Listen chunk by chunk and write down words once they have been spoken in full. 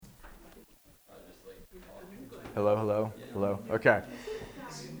Hello, hello, hello. Okay.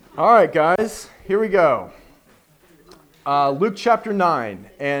 All right, guys, here we go. Luke chapter 9.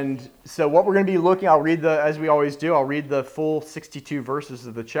 And so what we're going to be looking, as we always do, I'll read the full 62 verses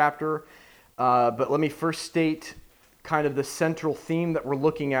of the chapter. But let me first state kind of the central theme that we're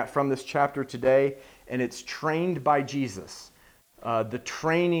looking at from this chapter today, and it's trained by Jesus. The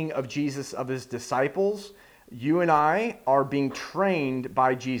training of Jesus of his disciples. You and I are being trained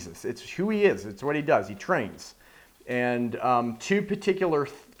by Jesus. It's who he is. It's what he does. He trains. And two particular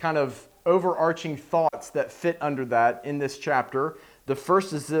kind of overarching thoughts that fit under that in this chapter. The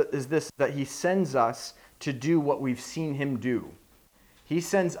first is this, that he sends us to do what we've seen him do. He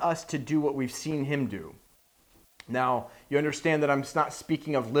sends us to do what we've seen him do. Now, you understand that I'm not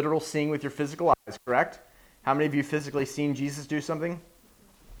speaking of literal seeing with your physical eyes, correct? How many of you physically seen Jesus do something?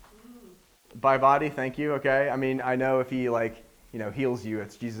 By body, thank you, okay. I mean, I know if he heals you,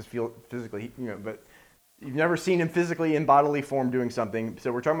 it's Jesus physically, but you've never seen him physically in bodily form doing something.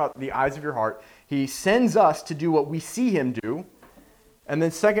 So we're talking about the eyes of your heart. He sends us to do what we see him do. And then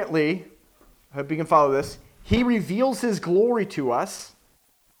secondly, I hope you can follow this, he reveals his glory to us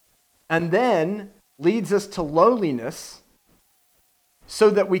and then leads us to lowliness so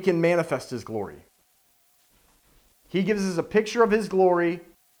that we can manifest his glory. He gives us a picture of his glory,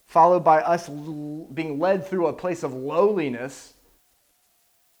 followed by us being led through a place of lowliness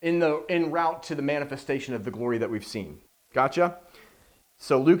en route to the manifestation of the glory that we've seen. Gotcha?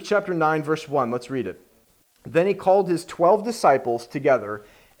 So Luke chapter 9, verse 1, let's read it. Then he called his 12 disciples together,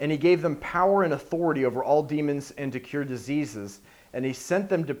 and he gave them power and authority over all demons and to cure diseases. And he sent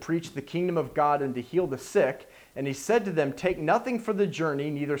them to preach the kingdom of God and to heal the sick. And he said to them, take nothing for the journey,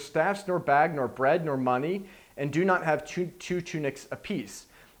 neither staffs nor bag, nor bread, nor money, and do not have two tunics apiece.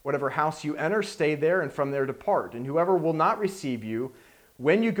 Whatever house you enter, stay there, and from there depart. And whoever will not receive you,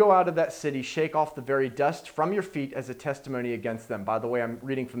 when you go out of that city, shake off the very dust from your feet as a testimony against them. By the way, I'm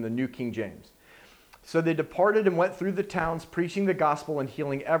reading from the New King James. So they departed and went through the towns, preaching the gospel and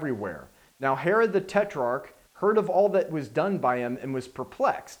healing everywhere. Now Herod the Tetrarch heard of all that was done by him and was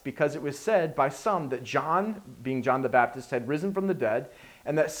perplexed, because it was said by some that John, being John the Baptist, had risen from the dead,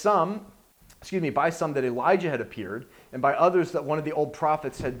 and that by some that Elijah had appeared, and by others that one of the old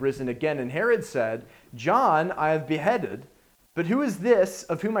prophets had risen again. And Herod said, John I have beheaded, but who is this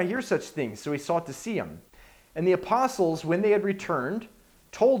of whom I hear such things? So he sought to see him. And the apostles, when they had returned,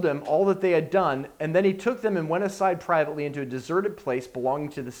 told him all that they had done, and then he took them and went aside privately into a deserted place belonging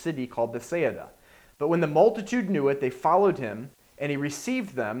to the city called Bethsaida. But when the multitude knew it, they followed him, and he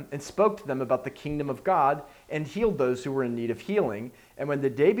received them and spoke to them about the kingdom of God and healed those who were in need of healing. And when the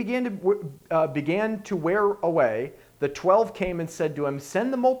day began to wear away, the 12 came and said to him,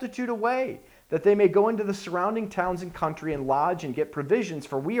 send the multitude away, that they may go into the surrounding towns and country and lodge and get provisions,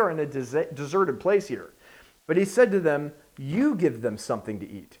 for we are in a deserted place here. But he said to them, you give them something to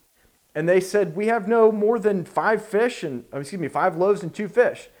eat. And they said, we have no more than 5 loaves and 2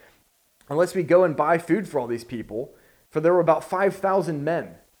 fish, unless we go and buy food for all these people. For there were about 5,000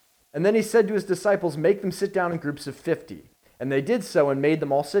 men. And then he said to his disciples, make them sit down in groups of 50. And they did so and made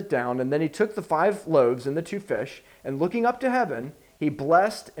them all sit down. And then he took the 5 loaves and the 2 fish, and looking up to heaven, he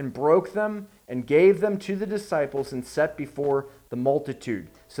blessed and broke them and gave them to the disciples and set before the multitude.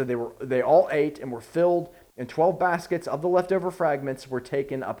 So they all ate and were filled, and 12 baskets of the leftover fragments were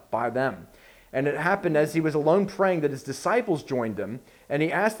taken up by them. And it happened as he was alone praying that his disciples joined him, and he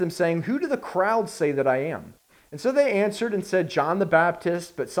asked them, saying, who do the crowd say that I am? And so they answered and said, John the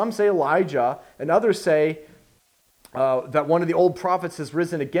Baptist, but some say Elijah, and others say that one of the old prophets has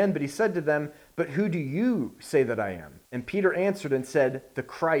risen again. But he said to them, but who do you say that I am? And Peter answered and said, the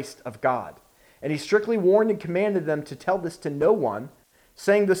Christ of God. And he strictly warned and commanded them to tell this to no one,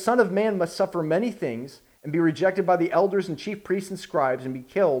 saying, the Son of Man must suffer many things, and be rejected by the elders and chief priests and scribes, and be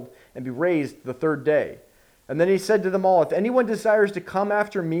killed, and be raised the 3rd day. And then he said to them all, if anyone desires to come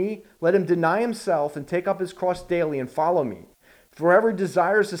after me, let him deny himself and take up his cross daily and follow me. For whoever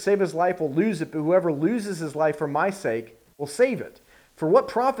desires to save his life will lose it, but whoever loses his life for my sake will save it. For what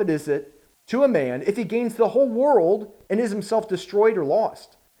profit is it to a man if he gains the whole world and is himself destroyed or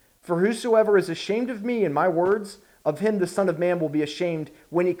lost? For whosoever is ashamed of me and my words, of him the Son of Man will be ashamed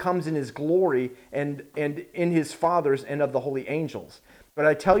when he comes in his glory and in his Father's and of the holy angels. But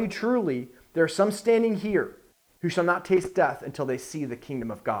I tell you truly, there are some standing here who shall not taste death until they see the kingdom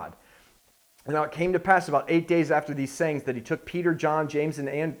of God. And now it came to pass about 8 days after these sayings that he took Peter, John, and James,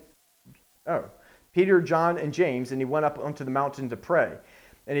 and he went up onto the mountain to pray.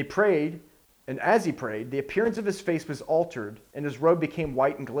 And he prayed, and as he prayed, the appearance of his face was altered, and his robe became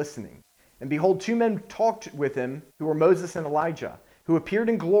white and glistening. And behold, 2 men talked with him, who were Moses and Elijah. who appeared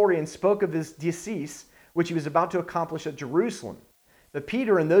in glory and spoke of his decease, which he was about to accomplish at Jerusalem. But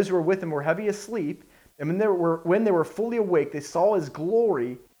Peter and those who were with him were heavy asleep, and when they were fully awake, they saw his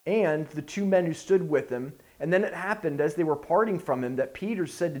glory and the two men who stood with him. And then it happened, as they were parting from him, that Peter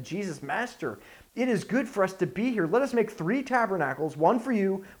said to Jesus, Master, it is good for us to be here. Let us make 3 tabernacles, one for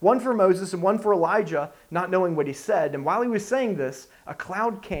you, one for Moses, and one for Elijah, not knowing what he said. And while he was saying this, a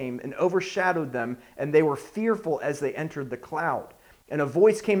cloud came and overshadowed them, and they were fearful as they entered the cloud. And a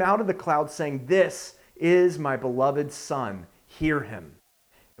voice came out of the cloud saying, This is my beloved Son. Hear him.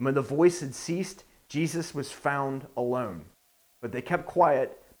 And when the voice had ceased, Jesus was found alone. But they kept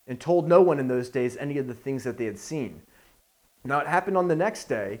quiet and told no one in those days any of the things that they had seen. Now it happened on the next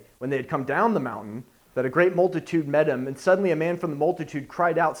day, when they had come down the mountain, that a great multitude met him, and suddenly a man from the multitude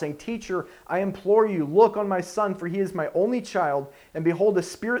cried out, saying, Teacher, I implore you, look on my son, for he is my only child. And behold, a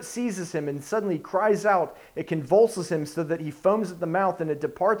spirit seizes him, and suddenly he cries out. It convulses him so that he foams at the mouth, and it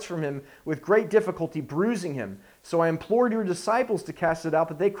departs from him with great difficulty, bruising him. So I implored your disciples to cast it out,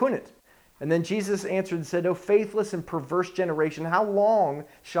 but they couldn't. And then Jesus answered and said, O faithless and perverse generation, how long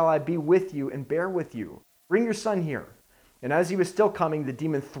shall I be with you and bear with you? Bring your son here. And as he was still coming, the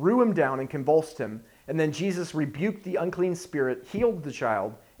demon threw him down and convulsed him. And then Jesus rebuked the unclean spirit, healed the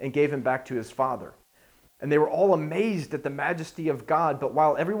child, and gave him back to his father. And they were all amazed at the majesty of God. But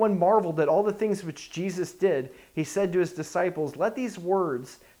while everyone marveled at all the things which Jesus did, he said to his disciples, Let these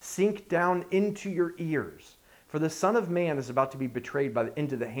words sink down into your ears. For the Son of Man is about to be betrayed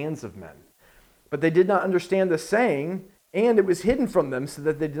into the hands of men. But they did not understand the saying, and it was hidden from them so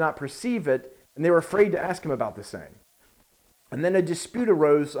that they did not perceive it, and they were afraid to ask him about the saying. And then a dispute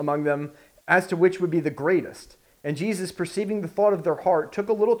arose among them as to which would be the greatest. And Jesus, perceiving the thought of their heart, took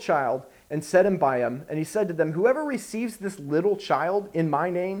a little child and set him by him. And he said to them, Whoever receives this little child in my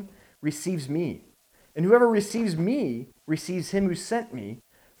name receives me. And whoever receives me receives him who sent me.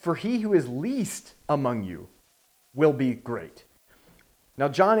 For he who is least among you will be great. Now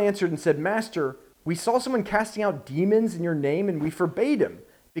John answered and said, Master, we saw someone casting out demons in your name, and we forbade him,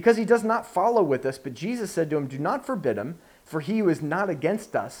 because he does not follow with us. But Jesus said to him, Do not forbid him, for he who is not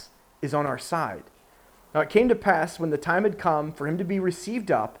against us is on our side. Now it came to pass, when the time had come for him to be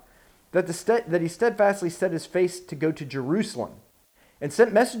received up, that he steadfastly set his face to go to Jerusalem, and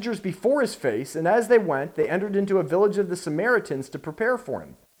sent messengers before his face, and as they went, they entered into a village of the Samaritans to prepare for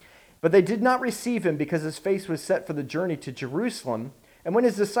him. But they did not receive him, because his face was set for the journey to Jerusalem. And when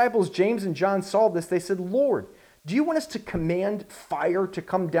his disciples James and John saw this, they said, Lord, do you want us to command fire to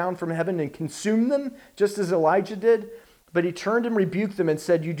come down from heaven and consume them, just as Elijah did? But he turned and rebuked them and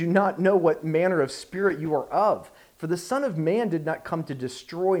said, You do not know what manner of spirit you are of. For the Son of Man did not come to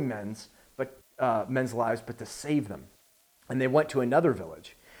destroy men's lives, but to save them. And they went to another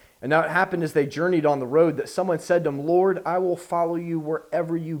village. And now it happened as they journeyed on the road that someone said to him, Lord, I will follow you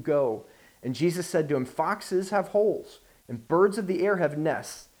wherever you go. And Jesus said to him, Foxes have holes, and birds of the air have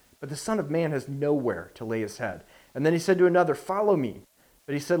nests, but the Son of Man has nowhere to lay his head. And then he said to another, Follow me.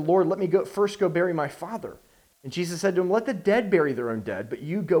 But he said, Lord, let me first go bury my father. And Jesus said to him, Let the dead bury their own dead, but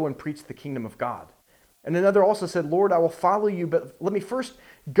you go and preach the kingdom of God. And another also said, Lord, I will follow you, but let me first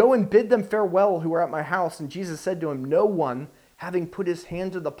go and bid them farewell who are at my house. And Jesus said to him, No one, having put his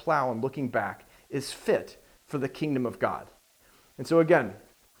hand to the plow and looking back, is fit for the kingdom of God. And so again,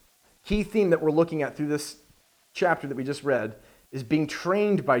 key theme that we're looking at through this chapter that we just read is being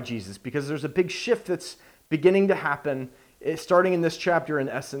trained by Jesus, because there's a big shift that's beginning to happen, starting in this chapter in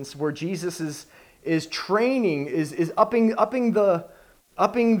essence, where Jesus is training, is he's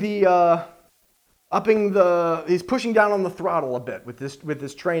pushing down on the throttle a bit with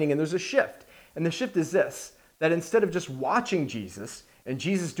this training, and there's a shift. And the shift is this, that instead of just watching Jesus and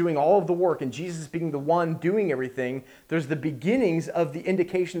Jesus doing all of the work and Jesus being the one doing everything, there's the beginnings of the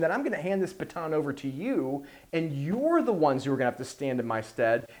indication that I'm going to hand this baton over to you, and you're the ones who are going to have to stand in my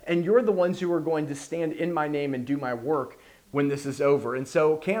stead, and you're the ones who are going to stand in my name and do my work when this is over. And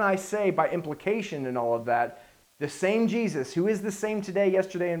so can I say by implication in all of that, the same Jesus, who is the same today,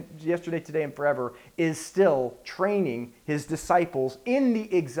 yesterday, today, and forever, is still training his disciples in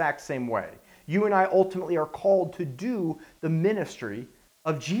the exact same way. You and I ultimately are called to do the ministry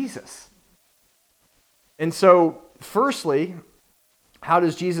of Jesus. And so, firstly, how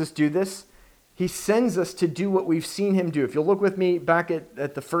does Jesus do this? He sends us to do what we've seen him do. If you'll look with me back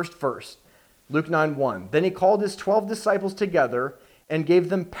at the first verse, Luke 9:1. Then he called his 12 disciples together and gave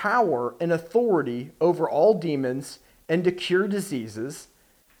them power and authority over all demons and to cure diseases.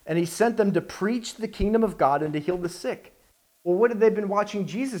 And he sent them to preach the kingdom of God and to heal the sick. Well, what had they been watching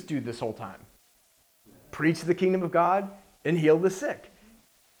Jesus do this whole time? Preach the kingdom of God and heal the sick.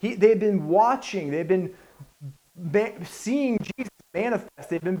 They had been watching, they had been seeing Jesus manifest.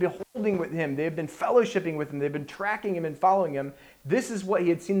 They've been beholding with him. They've been fellowshipping with him. They've been tracking him and following him. This is what he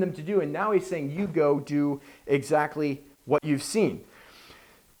had seen them to do. And now he's saying, you go do exactly what you've seen.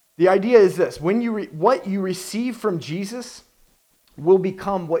 The idea is this. What you receive from Jesus will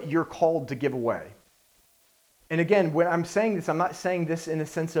become what you're called to give away. And again, when I'm saying this, I'm not saying this in a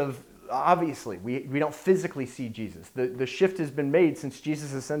sense of, obviously, we don't physically see Jesus. The shift has been made since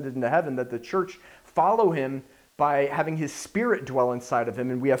Jesus ascended into heaven that the church follow him by having his spirit dwell inside of him,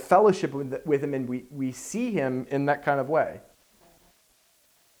 and we have fellowship with him, and we see him in that kind of way.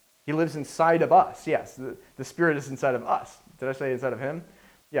 He lives inside of us. Yes, the spirit is inside of us. Did I say inside of him?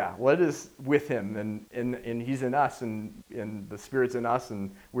 Yeah, well, it is with him, and he's in us, and the spirit's in us,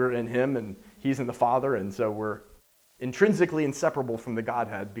 and we're in him, and he's in the Father, and so we're intrinsically inseparable from the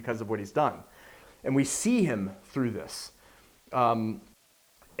Godhead because of what he's done. And we see him through this.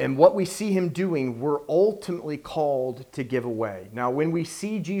 And what we see him doing, we're ultimately called to give away. Now, when we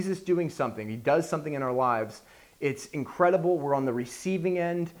see Jesus doing something, he does something in our lives, it's incredible. We're on the receiving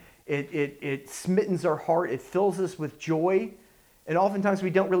end. It smittens our heart. It fills us with joy. And oftentimes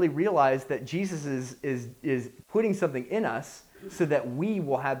we don't really realize that Jesus is putting something in us so that we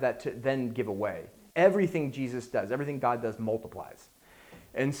will have that to then give away. Everything Jesus does, everything God does multiplies.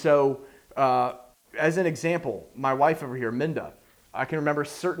 And so, as an example, my wife over here, Minda, I can remember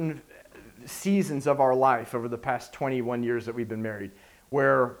certain seasons of our life over the past 21 years that we've been married,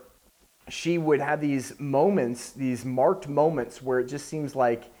 where she would have these moments, these marked moments where it just seems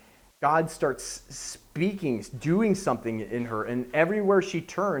like God starts speaking, doing something in her, and everywhere she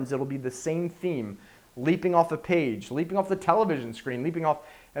turns, it'll be the same theme, leaping off a page, leaping off the television screen, leaping off.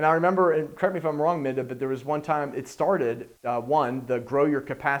 And I remember, and correct me if I'm wrong, Minda, but there was one time it started, the grow your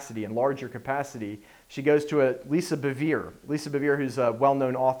capacity, enlarge your capacity. She goes to Lisa Bevere, who's a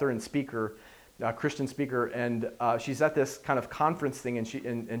well-known author and speaker, Christian speaker, and she's at this kind of conference thing, and she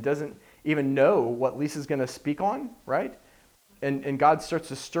doesn't even know what Lisa's going to speak on, right? And God starts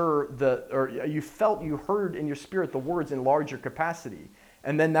to stir you heard in your spirit the words, enlarge your capacity.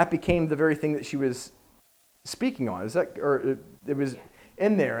 And then that became the very thing that she was speaking on. It was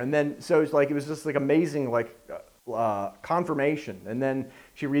in there. And then, so it was just like amazing, confirmation. And then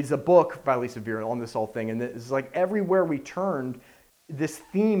she reads a book by Lisa Bevere on this whole thing. And it's like everywhere we turned, this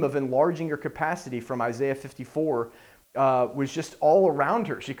theme of enlarging your capacity from Isaiah 54 was just all around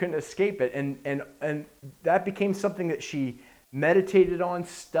her. She couldn't escape it. And that became something that she meditated on,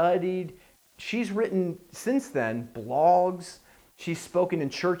 studied. She's written since then blogs. She's spoken in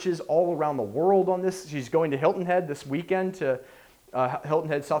churches all around the world on this. She's going to Hilton Head this weekend, to Hilton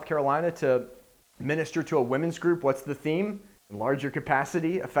Head, South Carolina, to minister to a women's group. What's the theme? Enlarge your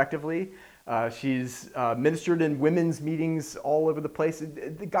capacity, effectively. She's ministered in women's meetings all over the place.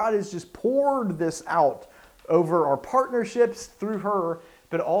 God has just poured this out over our partnerships through her,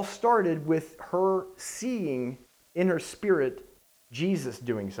 but it all started with her seeing in her spirit Jesus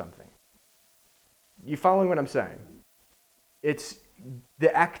doing something. You following what I'm saying? It's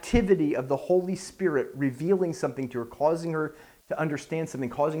the activity of the Holy Spirit revealing something to her, causing her to understand something,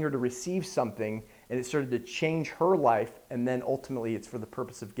 causing her to receive something, and it started to change her life, and then ultimately it's for the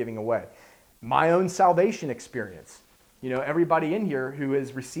purpose of giving away. My own salvation experience. Everybody in here who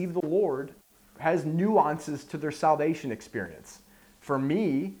has received the Lord has nuances to their salvation experience. For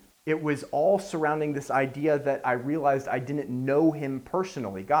me, it was all surrounding this idea that I realized I didn't know him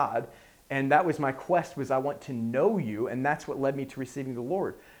personally, God, and that was my quest, was I want to know you, and that's what led me to receiving the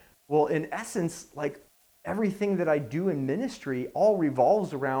Lord. Well, in essence, everything that I do in ministry all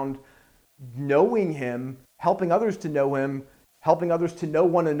revolves around knowing him, helping others to know him, helping others to know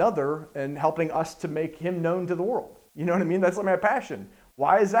one another, and helping us to make him known to the world. You know what I mean? That's my passion.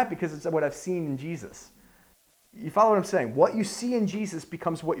 Why is that? Because it's what I've seen in Jesus. You follow what I'm saying? What you see in Jesus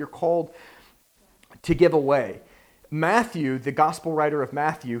becomes what you're called to give away. Matthew, the gospel writer of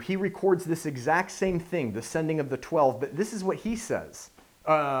Matthew, he records this exact same thing, the sending of the 12, but this is what he says.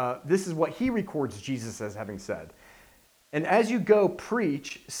 This is what he records Jesus as having said. And as you go,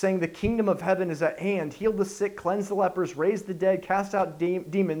 preach, saying the kingdom of heaven is at hand, heal the sick, cleanse the lepers, raise the dead, cast out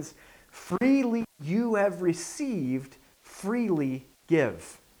demons. Freely you have received, freely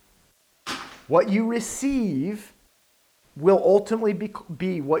give. What you receive will ultimately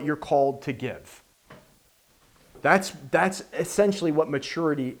be what you're called to give. That's essentially what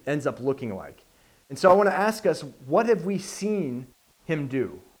maturity ends up looking like. And so I want to ask us, what have we seen him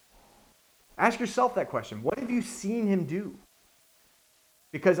do? Ask yourself that question. What have you seen him do?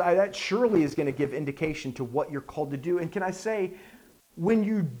 Because that surely is going to give indication to what you're called to do. And can I say, when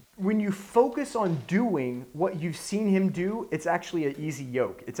you focus on doing what you've seen him do, it's actually an easy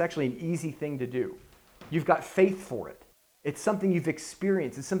yoke. It's actually an easy thing to do. You've got faith for it. It's something you've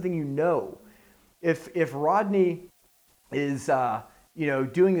experienced. It's something you know. If Rodney is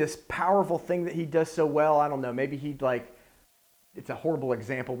doing this powerful thing that he does so well, I don't know, maybe he'd like, it's a horrible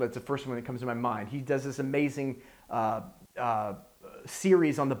example, but it's the first one that comes to my mind. He does this amazing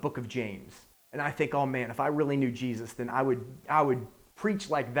series on the book of James. And I think, oh man, if I really knew Jesus, then I would preach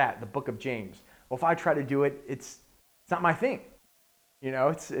like that, the book of James. Well, if I try to do it, it's not my thing.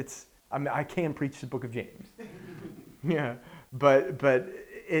 I can preach the book of James. Yeah, but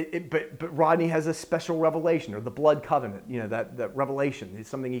Rodney has a special revelation, or the blood covenant. That revelation is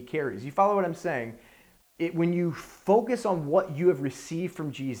something he carries. You follow what I'm saying? When you focus on what you have received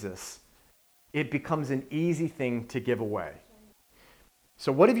from Jesus, it becomes an easy thing to give away.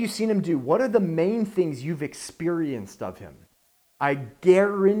 So what have you seen him do? What are the main things you've experienced of him? I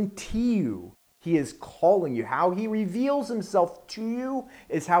guarantee you he is calling you. How he reveals himself to you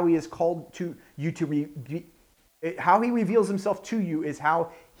is how he is called to you to how he reveals himself to you is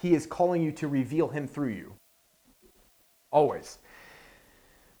how he is calling you to reveal him through you. Always.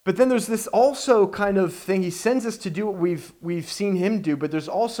 But then there's this also kind of thing. He sends us to do what we've seen him do, but there's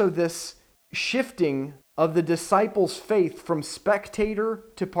also this shifting of the disciples' faith from spectator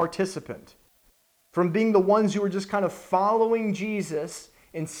to participant. From being the ones who are just kind of following Jesus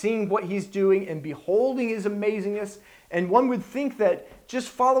and seeing what he's doing and beholding his amazingness. And one would think that just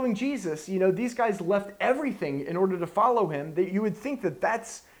following Jesus, these guys left everything in order to follow him. That you would think that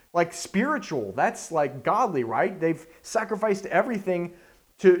that's like spiritual. That's like godly, right? They've sacrificed everything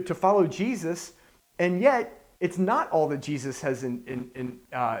to follow Jesus, and yet it's not all that Jesus has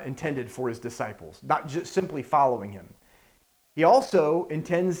intended for his disciples, not just simply following him. He also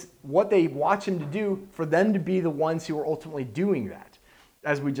intends what they watch him to do for them to be the ones who are ultimately doing that.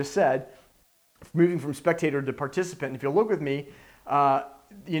 As we just said, moving from spectator to participant. And if you'll look with me,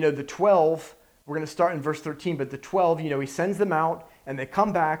 the 12, we're going to start in verse 13, but the 12, he sends them out, and they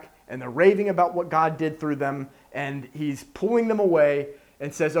come back, and they're raving about what God did through them, and he's pulling them away,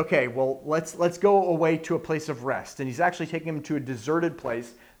 and says, okay, well, let's go away to a place of rest. And he's actually taking them to a deserted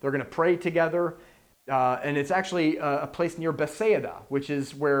place. They're going to pray together. And it's actually a place near Bethsaida, which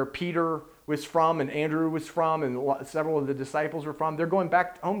is where Peter was from and Andrew was from and several of the disciples were from. They're going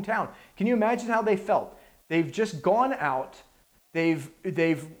back to hometown. Can you imagine how they felt? They've just gone out. They've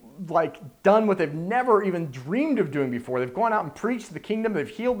like done what they've never even dreamed of doing before. They've gone out and preached the kingdom. They've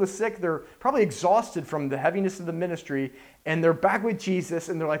healed the sick. They're probably exhausted from the heaviness of the ministry. And they're back with Jesus,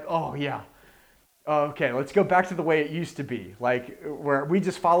 and they're like, oh, yeah. Okay, let's go back to the way it used to be. Like, where we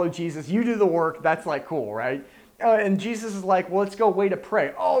just follow Jesus. You do the work. That's like cool, right? And Jesus is like, well, let's go away to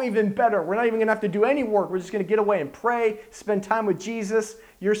pray. Oh, even better. We're not even going to have to do any work. We're just going to get away and pray, spend time with Jesus.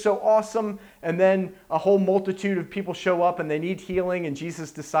 You're so awesome. And then a whole multitude of people show up, and they need healing, and Jesus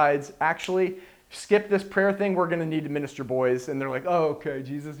decides, actually, skip this prayer thing. We're going to need to minister, boys. And they're like, oh, okay,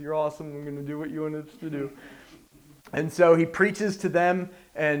 Jesus, you're awesome. We're going to do what you want us to do. And so he preaches to them,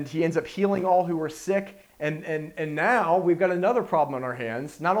 and he ends up healing all who were sick. And now we've got another problem on our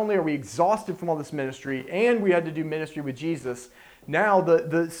hands. Not only are we exhausted from all this ministry, and we had to do ministry with Jesus, now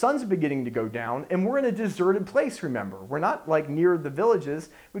the sun's beginning to go down, and we're in a deserted place, remember. We're not like near the villages.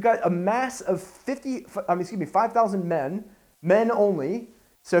 We've got a mass of 5,000 men only.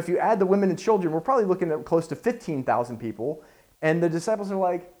 So if you add the women and children, we're probably looking at close to 15,000 people. And the disciples are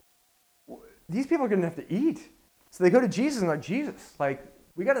like, these people are going to have to eat. So they go to Jesus and they're like, Jesus, like,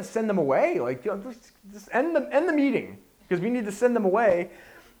 we got to send them away. Like, just end the meeting because we need to send them away.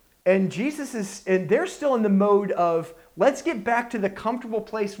 And they're still in the mode of, let's get back to the comfortable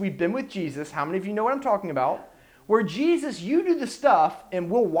place we've been with Jesus. How many of you know what I'm talking about? Where Jesus, you do the stuff and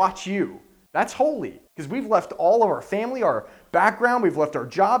we'll watch you. That's holy because we've left all of our family, our background, we've left our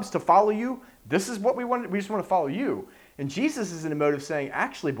jobs to follow you. This is what we want. We just want to follow you. And Jesus is in a mode of saying,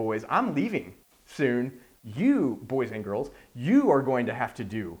 actually, boys, I'm leaving soon. You, boys and girls, you are going to have to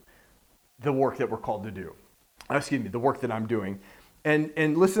do the work that we're called to do. The work that I'm doing.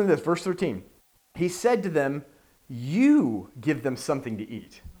 And listen to this, verse 13. He said to them, you give them something to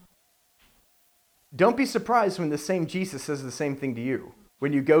eat. Don't be surprised when the same Jesus says the same thing to you.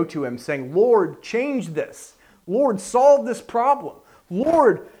 When you go to him saying, Lord, change this. Lord, solve this problem.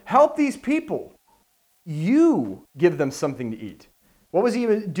 Lord, help these people. You give them something to eat. What was he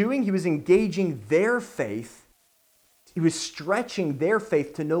doing? He was engaging their faith. He was stretching their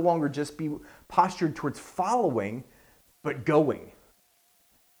faith to no longer just be postured towards following, but going.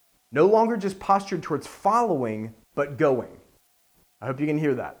 No longer just postured towards following, but going. I hope you can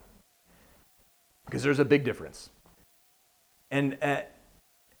hear that. Because there's a big difference. And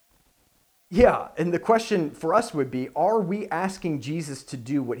the question for us would be, are we asking Jesus to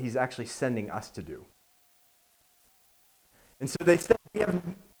do what he's actually sending us to do? And so they said, we have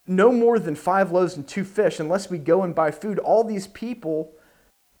no more than 5 loaves and 2 fish unless we go and buy food. All these people,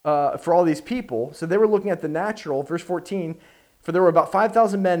 for all these people. So they were looking at the natural. Verse 14, for there were about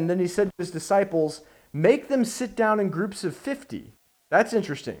 5,000 men. And then he said to his disciples, make them sit down in groups of 50. That's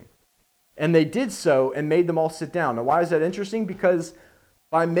interesting. And they did so and made them all sit down. Now, why is that interesting? Because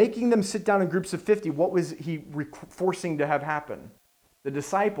by making them sit down in groups of 50, what was he forcing to have happen? The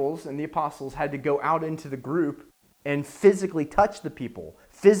disciples and the apostles had to go out into the group and physically touch the people,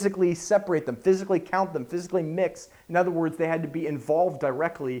 physically separate them, physically count them, physically mix. In other words, they had to be involved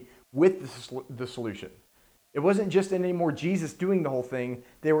directly with the solution. It wasn't just anymore Jesus doing the whole thing.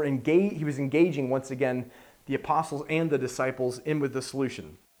 They were he was engaging, once again, the apostles and the disciples in with the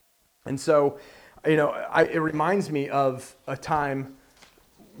solution. And so, it reminds me of a time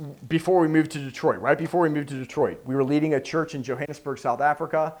before we moved to Detroit, right before we moved to Detroit. We were leading a church in Johannesburg, South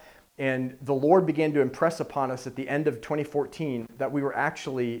Africa, and the Lord began to impress upon us at the end of 2014 that we were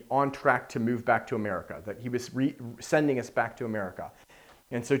actually on track to move back to America, that he was sending us back to America.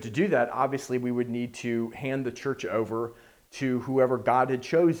 And so to do that, obviously, we would need to hand the church over to whoever God had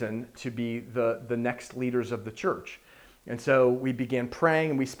chosen to be the next leaders of the church. And so we began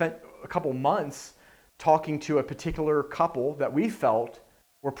praying, and we spent a couple months talking to a particular couple that we felt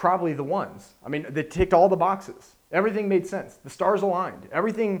were probably the ones. I mean, they ticked all the boxes. Everything made sense. The stars aligned.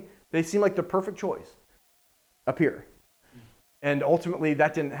 Everything, they seemed like the perfect choice up here. And ultimately,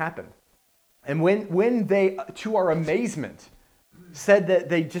 that didn't happen. And when they, to our amazement, said that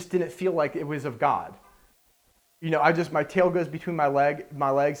they just didn't feel like it was of God, my tail goes between my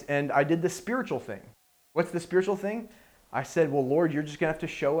legs, and I did the spiritual thing. What's the spiritual thing? I said, well, Lord, you're just going to have to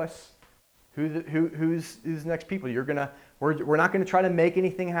show us who's the next people. We're not going to try to make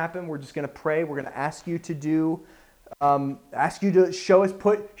anything happen. We're just going to pray. We're going to ask you to show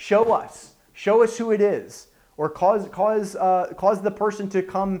us who it is, or cause the person to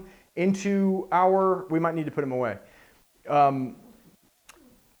come into we might need to put him away.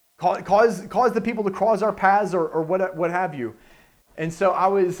 Cause the people to cross our paths, or what have you. And so I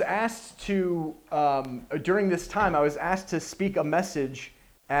was asked to, during this time, I was asked to speak a message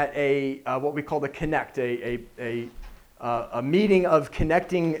at what we call the Connect, a meeting of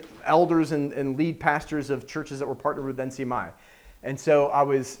connecting elders and lead pastors of churches that were partnered with NCMI. And so I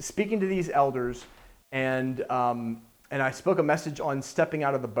was speaking to these elders, and I spoke a message on stepping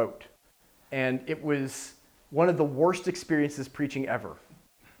out of the boat. And it was one of the worst experiences preaching ever.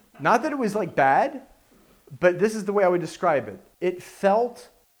 Not that it was bad, but this is the way I would describe it. It felt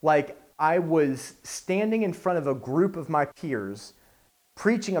like I was standing in front of a group of my peers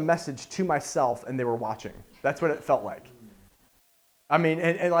preaching a message to myself, and they were watching. That's what it felt like. I mean,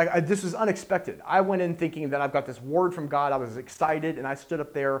 this was unexpected. I went in thinking that I've got this word from God. I was excited, and I stood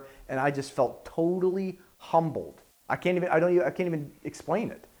up there, and I just felt totally humbled. I can't even explain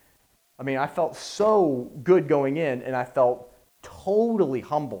it. I mean, I felt so good going in, and I felt totally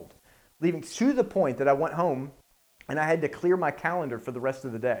humbled, leaving to the point that I went home, and I had to clear my calendar for the rest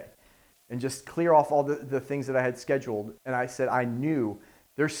of the day and just clear off all the things that I had scheduled. And I said, I knew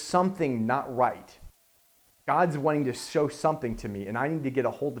there's something not right. God's wanting to show something to me, and I need to get a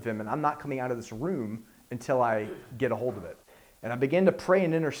hold of him, and I'm not coming out of this room until I get a hold of it. And I began to pray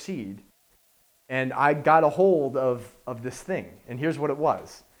and intercede, and I got a hold of this thing. And here's what it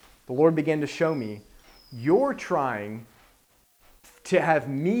was. The Lord began to show me, you're trying to have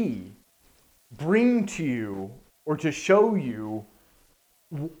me bring to you or to show you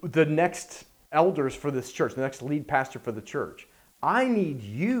the next elders for this church, the next lead pastor for the church. I need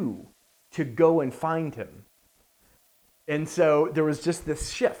you to go and find him. And so there was just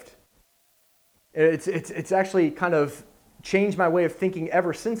this shift. It's actually kind of changed my way of thinking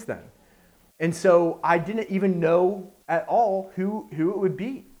ever since then. And so I didn't even know at all who it would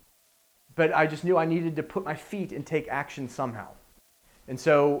be. But I just knew I needed to put my feet and take action somehow. And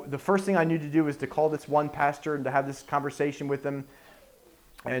so the first thing I knew to do was to call this one pastor and to have this conversation with him.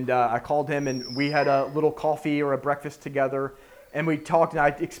 And I called him, and we had a little coffee or a breakfast together. And we talked, and I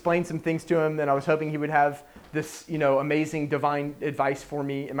explained some things to him, and I was hoping he would have this, amazing divine advice for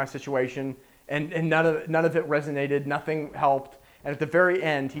me in my situation. And none of it resonated. Nothing helped. And at the very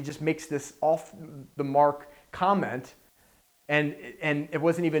end, he just makes this off the mark comment, and it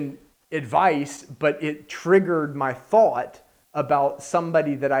wasn't even advice, but it triggered my thought about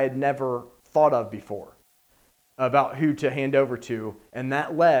somebody that I had never thought of before, about who to hand over to. And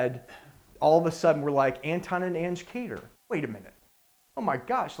that led, all of a sudden, we're like, Anton and Ange Cater. Wait a minute. Oh my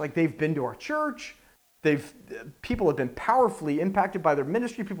gosh, they've been to our church. People have been powerfully impacted by their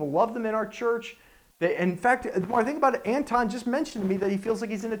ministry. People love them in our church. In fact, the more I think about it, Anton just mentioned to me that he feels like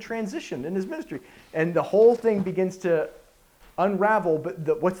he's in a transition in his ministry. And the whole thing begins to unravel.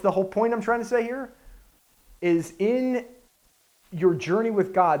 But what's the whole point I'm trying to say here? Is in your journey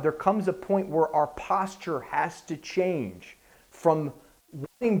with God, there comes a point where our posture has to change from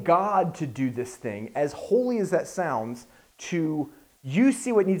wanting God to do this thing, as holy as that sounds, to you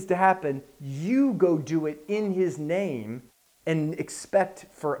see what needs to happen, you go do it in his name and expect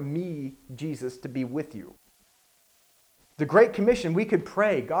for me, Jesus, to be with you. The Great Commission, we could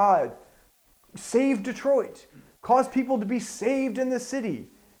pray, God, save Detroit. Cause people to be saved in the city.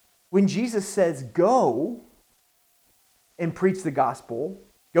 When Jesus says, go and preach the gospel,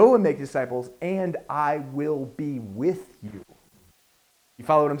 go and make disciples, and I will be with you. You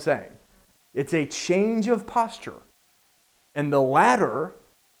follow what I'm saying? It's a change of posture. And the latter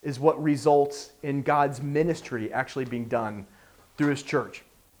is what results in God's ministry actually being done through his church.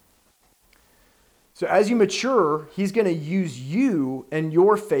 So as you mature, he's going to use you and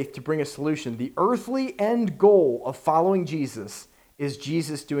your faith to bring a solution. The earthly end goal of following Jesus is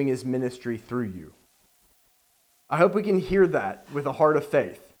Jesus doing his ministry through you. I hope we can hear that with a heart of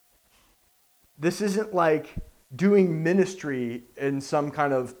faith. This isn't like doing ministry in some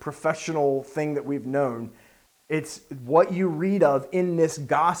kind of professional thing that we've known. It's what you read of in this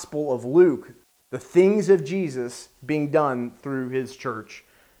gospel of Luke, the things of Jesus being done through his church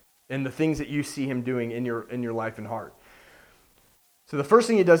and the things that you see him doing in your life and heart. So the first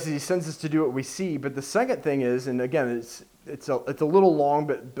thing he does is he sends us to do what we see, but the second thing is, and again, it's a little long,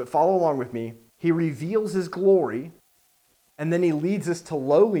 but follow along with me. He reveals his glory, and then he leads us to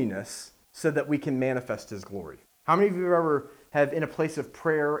lowliness so that we can manifest his glory. How many of you ever have, in a place of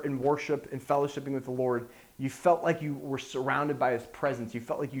prayer and worship and fellowshipping with the Lord, you felt like you were surrounded by his presence? You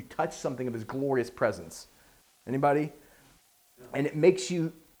felt like you touched something of his glorious presence. Anybody? And it makes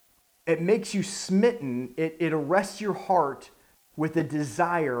you smitten. It arrests your heart with a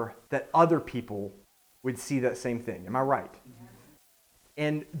desire that other people would see that same thing. Am I right?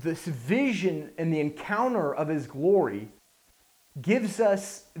 And this vision and the encounter of his glory gives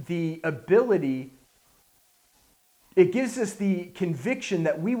us the ability, it gives us the conviction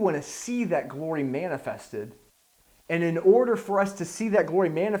that we want to see that glory manifested. And in order for us to see that glory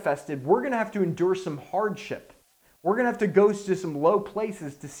manifested, we're going to have to endure some hardship. We're going to have to go to some low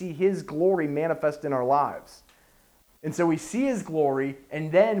places to see his glory manifest in our lives. And so we see his glory,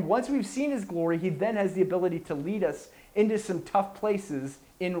 and then once we've seen his glory, he then has the ability to lead us into some tough places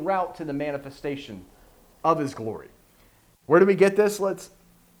en route to the manifestation of his glory. Where do we get this?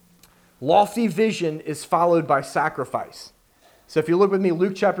 Lofty vision is followed by sacrifice. So if you look with me,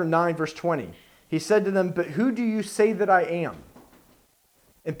 Luke chapter 9, verse 20, he said to them, "But who do you say that I am?"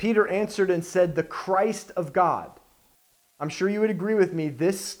 And Peter answered and said, "The Christ of God." I'm sure you would agree with me,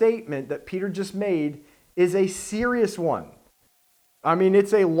 this statement that Peter just made is a serious one. I mean,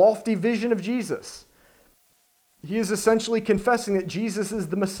 it's a lofty vision of Jesus. He is essentially confessing that Jesus is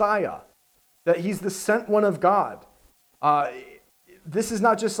the Messiah, that he's the sent one of God. This is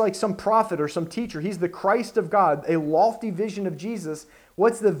not just like some prophet or some teacher. He's the Christ of God, a lofty vision of Jesus.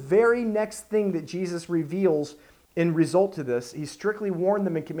 What's the very next thing that Jesus reveals in result to this? He strictly warned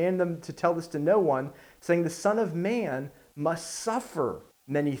them and commanded them to tell this to no one, saying the Son of Man must suffer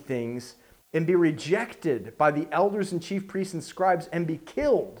many things and be rejected by the elders and chief priests and scribes and be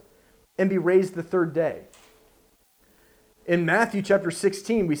killed and be raised the third day. In Matthew chapter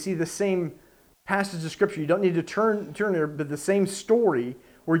 16, we see the same passage of scripture. You don't need to turn there, but the same story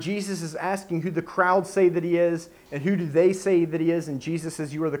where Jesus is asking who the crowd say that he is and who do they say that he is. And Jesus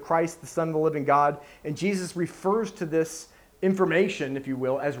says, "You are the Christ, the Son of the living God." And Jesus refers to this information, if you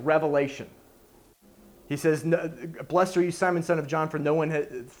will, as revelation. He says, "Blessed are you, Simon, son of John, for no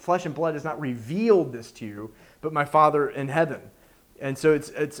one, flesh and blood has not revealed this to you, but my Father in heaven." And so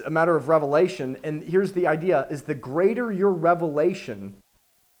it's a matter of revelation. And here's the idea, is the greater your revelation,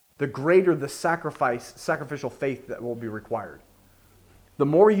 the greater the sacrificial faith that will be required. The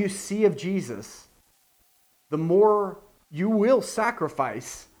more you see of Jesus, the more you will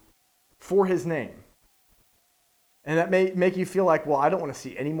sacrifice for his name. And that may make you feel like, well, I don't want to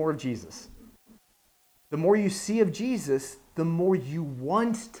see any more of Jesus. The more you see of Jesus, the more you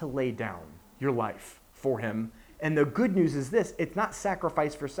want to lay down your life for him. And the good news is this, it's not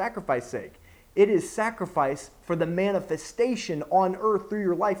sacrifice for sacrifice's sake. It is sacrifice for the manifestation on earth through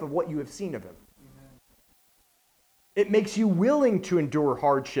your life of what you have seen of him. Amen. It makes you willing to endure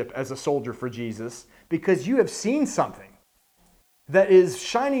hardship as a soldier for Jesus because you have seen something that is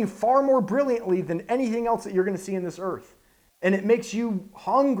shining far more brilliantly than anything else that you're going to see in this earth. And it makes you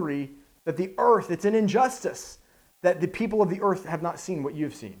hungry that the earth, it's an injustice that the people of the earth have not seen what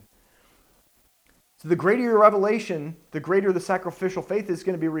you've seen. So the greater your revelation, the greater the sacrificial faith is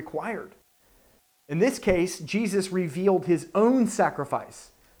going to be required. In this case, Jesus revealed his own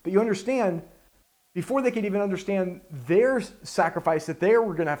sacrifice. But you understand, before they could even understand their sacrifice that they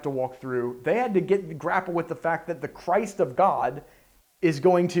were going to have to walk through, they had to grapple with the fact that the Christ of God is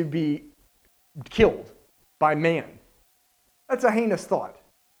going to be killed by man. That's a heinous thought,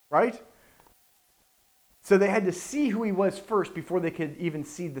 right? So they had to see who he was first before they could even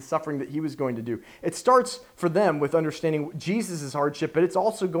see the suffering that he was going to do. It starts for them with understanding Jesus' hardship, but it's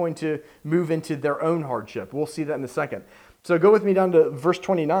also going to move into their own hardship. We'll see that in a second. So go with me down to verse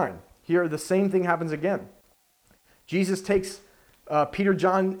 29. Here, the same thing happens again. Jesus takes Peter,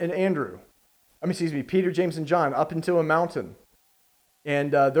 James, and John up into a mountain,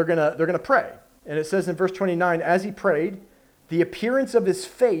 and they're gonna pray. And it says in verse 29, as he prayed, the appearance of his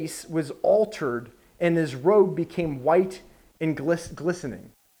face was altered, and his robe became white and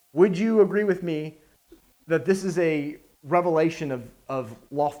glistening. Would you agree with me that this is a revelation of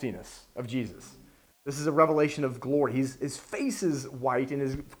loftiness of Jesus? This is a revelation of glory. His face is white and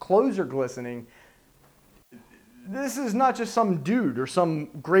his clothes are glistening. This is not just some dude or some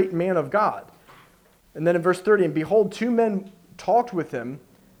great man of God. And then in verse 30, and behold, two men talked with him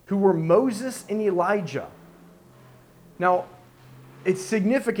who were Moses and Elijah. Now, it's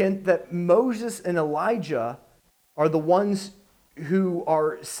significant that Moses and Elijah are the ones who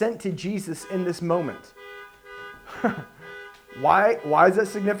are sent to Jesus in this moment. Why is that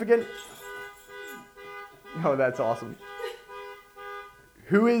significant? Oh, that's awesome.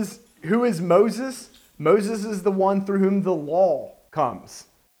 Who is Moses? Moses is the one through whom the law comes.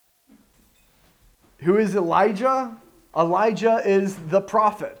 Who is Elijah? Elijah is the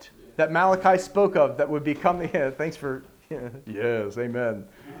prophet that Malachi spoke of that would be coming. Yeah, thanks for... Yeah, yes, amen.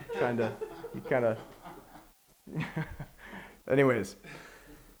 Anyways.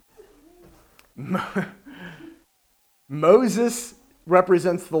 Moses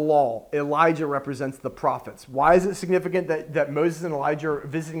represents the law. Elijah represents the prophets. Why is it significant that Moses and Elijah are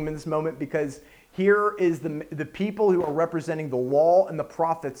visiting him in this moment? Because here is the people who are representing the law and the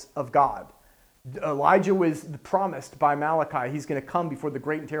prophets of God. Elijah was promised by Malachi. He's going to come before the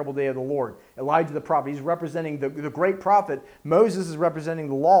great and terrible day of the Lord. Elijah the prophet. He's representing the great prophet. Moses is representing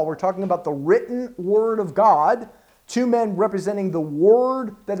the law. We're talking about the written word of God. Two men representing the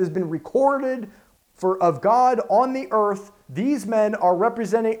word that has been recorded of God on the earth. These men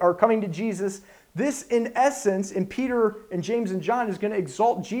are coming to Jesus. This, in essence, in Peter and James and John, is going to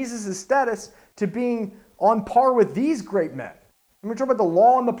exalt Jesus' status to being on par with these great men. And we're talking about the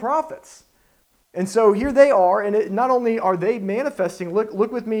law and the prophets. And so here they are, and not only are they manifesting, look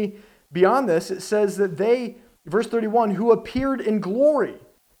with me beyond this, it says that they, verse 31, who appeared in glory.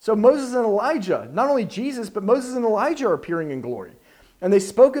 So Moses and Elijah, not only Jesus, but Moses and Elijah are appearing in glory. And they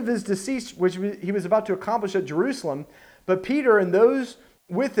spoke of his decease, which he was about to accomplish at Jerusalem. But Peter and those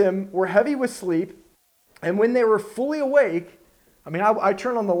with him were heavy with sleep, and when they were fully awake, I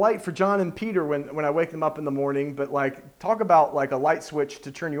turn on the light for John and Peter when I wake them up in the morning, but talk about a light switch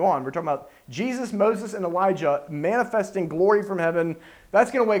to turn you on. We're talking about Jesus, Moses, and Elijah manifesting glory from heaven.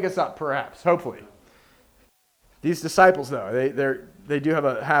 That's going to wake us up, perhaps, hopefully. These disciples, though, they do have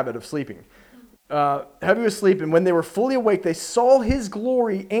a habit of sleeping. Heavy with sleep, and when they were fully awake, they saw his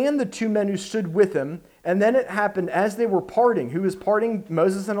glory and the two men who stood with him. And then it happened as they were parting. Who was parting?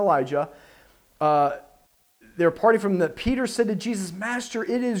 Moses and Elijah. They were parting from that. Peter said to Jesus, Master,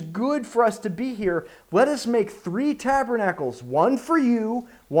 it is good for us to be here. Let us make 3 tabernacles, one for you,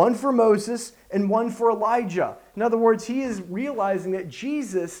 one for Moses, and one for Elijah. In other words, he is realizing that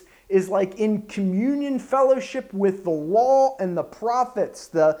Jesus is in communion fellowship with the law and the prophets,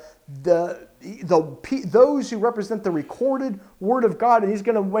 those who represent the recorded word of God. And he's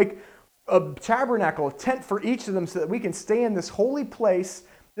going to make a tabernacle, a tent for each of them so that we can stay in this holy place.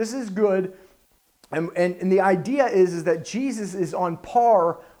 This is good. And the idea is that Jesus is on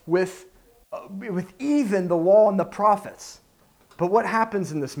par with even the law and the prophets. But what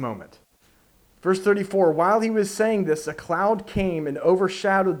happens in this moment? Verse 34, while he was saying this, a cloud came and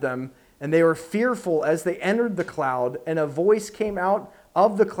overshadowed them, and they were fearful as they entered the cloud, and a voice came out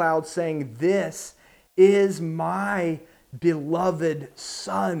of the cloud saying, This is my beloved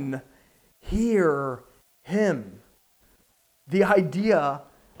Son. Hear him. The idea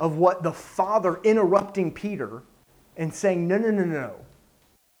of what the Father interrupting Peter and saying, no.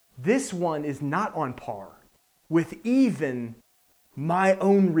 This one is not on par with even my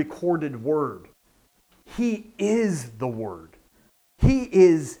own recorded word. He is the word. He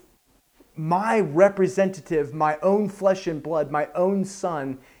is my representative, my own flesh and blood, my own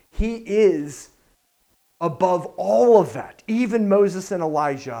son. He is above all of that. Even Moses and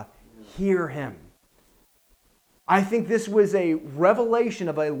Elijah, hear him. I think this was a revelation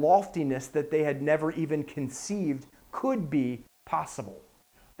of a loftiness that they had never even conceived could be possible.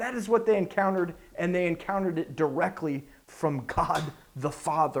 That is what they encountered, and they encountered it directly from God the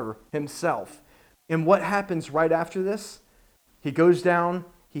Father himself. And what happens right after this? He goes down,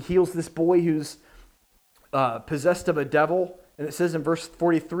 he heals this boy who's possessed of a devil. And it says in verse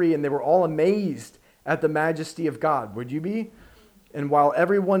 43, and they were all amazed at the majesty of God. Would you be? And while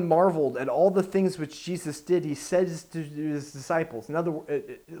everyone marveled at all the things which Jesus did, he says to his disciples, in other words,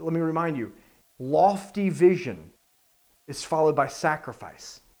 let me remind you, lofty vision is followed by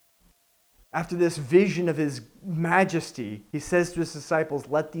sacrifice. After this vision of his majesty, he says to his disciples,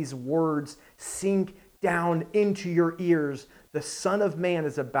 let these words sink down into your ears. The Son of Man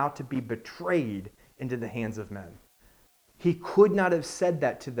is about to be betrayed into the hands of men. He could not have said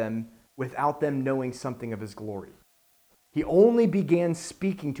that to them without them knowing something of his glory. He only began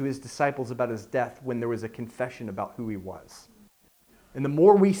speaking to his disciples about his death when there was a confession about who he was. And the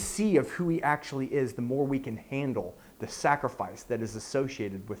more we see of who he actually is, the more we can handle the sacrifice that is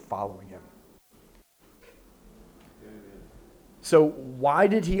associated with following him. So why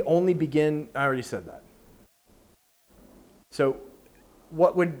did he only begin? I already said that. So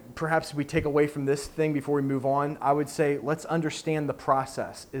what would perhaps we take away from this thing before we move on? I would say let's understand the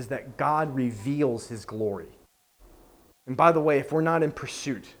process is that God reveals his glory. And by the way, if we're not in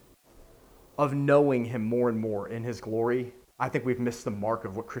pursuit of knowing him more and more in his glory, I think we've missed the mark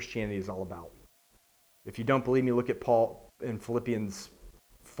of what Christianity is all about. If you don't believe me, look at Paul in Philippians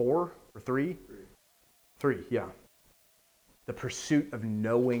 4 or 3? 3, yeah. The pursuit of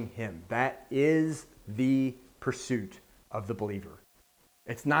knowing him. That is the pursuit of the believer.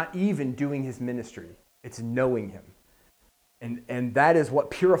 It's not even doing his ministry. It's knowing him. And that is what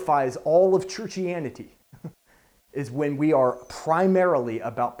purifies all of churchianity, is when we are primarily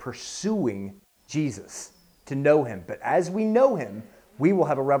about pursuing Jesus, to know him. But as we know him, we will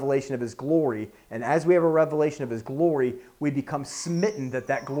have a revelation of his glory. And as we have a revelation of his glory, we become smitten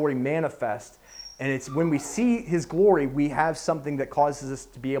that glory manifests. And it's when we see his glory, we have something that causes us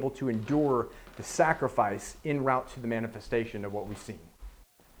to be able to endure the sacrifice en route to the manifestation of what we've seen.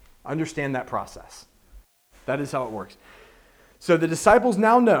 Understand that process. That is how it works. So the disciples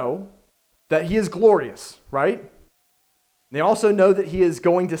now know that he is glorious, right? They also know that he is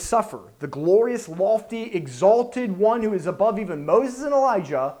going to suffer. The glorious, lofty, exalted one who is above even Moses and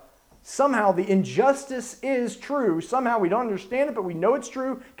Elijah. Somehow the injustice is true. Somehow we don't understand it, but we know it's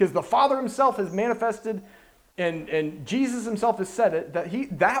true because the Father himself has manifested and Jesus himself has said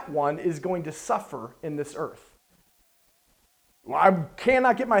it, that one is going to suffer in this earth. Well, I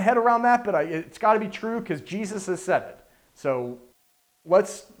cannot get my head around that, but it's got to be true because Jesus has said it. So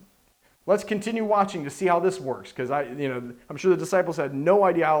let's continue watching to see how this works, because I'm sure the disciples had no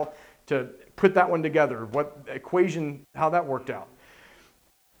idea how to put that one together, what equation, how that worked out.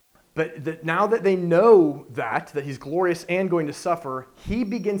 But now that they know that he's glorious and going to suffer, he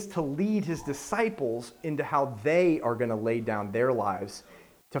begins to lead his disciples into how they are going to lay down their lives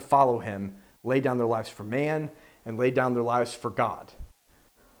to follow him, lay down their lives for man, and lay down their lives for God.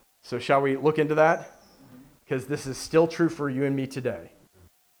 So shall we look into that? Because this is still true for you and me today.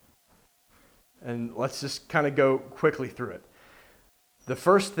 And let's just kind of go quickly through it. The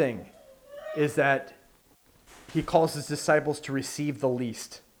first thing is that he calls his disciples to receive the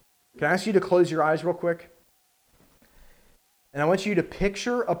least. Can I ask you to close your eyes real quick? And I want you to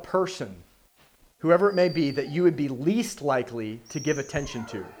picture a person, whoever it may be, that you would be least likely to give attention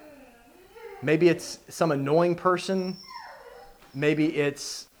to. Maybe it's some annoying person. Maybe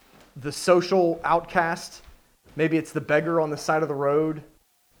it's the social outcast. Maybe it's the beggar on the side of the road.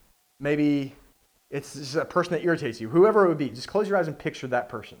 Maybe it's just a person that irritates you. Whoever it would be, just close your eyes and picture that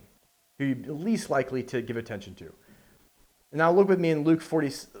person who you're least likely to give attention to. And now look with me in Luke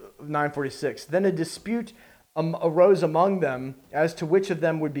 9:46. Then a dispute arose among them as to which of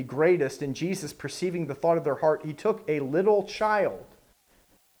them would be greatest. And Jesus, perceiving the thought of their heart, he took a little child.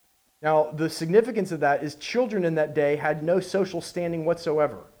 Now, the significance of that is children in that day had no social standing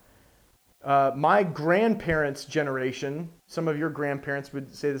whatsoever. My grandparents' generation, some of your grandparents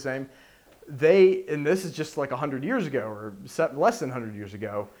would say the same, and this is just like 100 years ago or less than 100 years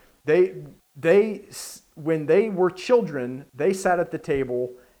ago, when they were children, they sat at the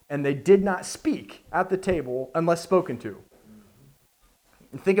table and they did not speak at the table unless spoken to.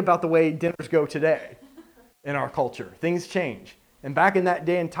 And think about the way dinners go today in our culture. Things change. And back in that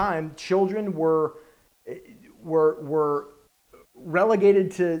day and time, children were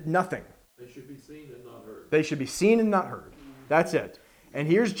relegated to nothing. They should be seen and not heard. They should be seen and not heard. That's it. And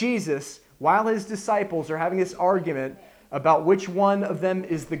here's Jesus, while his disciples are having this argument about which one of them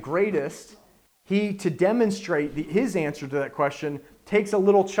is the greatest, he, to demonstrate his answer to that question, takes a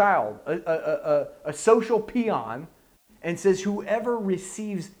little child, a social peon, and says, whoever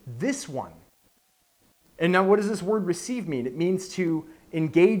receives this one. And now what does this word receive mean? It means to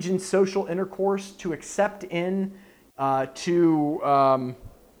engage in social intercourse, to accept in,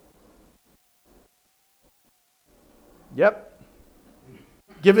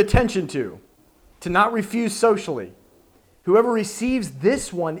 give attention to not refuse socially. Whoever receives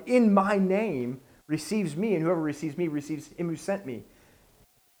this one in my name receives me, and whoever receives me receives him who sent me.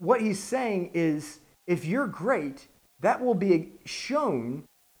 What he's saying is, if you're great, that will be shown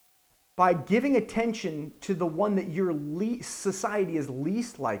by giving attention to the one that your society is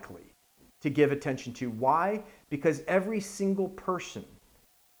least likely to give attention to. Why? Because every single person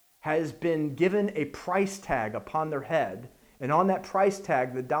has been given a price tag upon their head, and on that price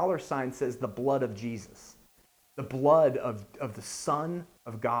tag, the dollar sign says the blood of Jesus, the blood of the Son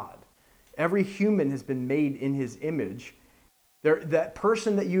of God. Every human has been made in his image. That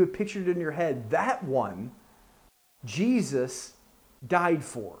person that you have pictured in your head, that one, Jesus died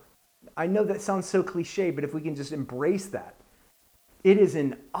for. I know that sounds so cliche, but if we can just embrace that, it is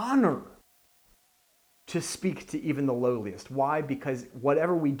an honor to speak to even the lowliest. Why? Because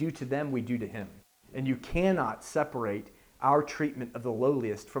whatever we do to them, we do to him. And you cannot separate our treatment of the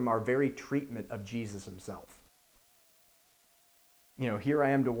lowliest from our very treatment of Jesus himself. Here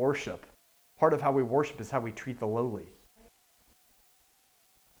I am to worship. Part of how we worship is how we treat the lowly.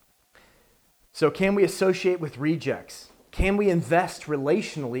 So can we associate with rejects? Can we invest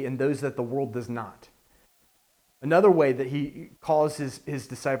relationally in those that the world does not? Another way that he calls his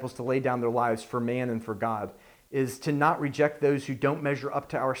disciples to lay down their lives for man and for God is to not reject those who don't measure up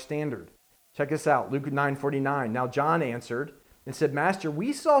to our standard. Check this out, Luke 9:49. Now John answered and said, Master,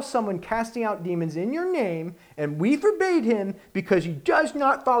 we saw someone casting out demons in your name, and we forbade him because he does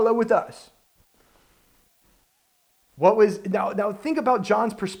not follow with us. Now think about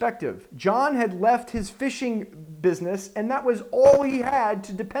John's perspective. John had left his fishing business, and that was all he had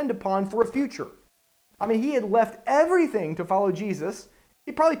to depend upon for a future. I mean, he had left everything to follow Jesus.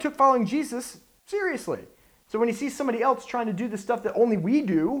 He probably took following Jesus seriously. So when he sees somebody else trying to do the stuff that only we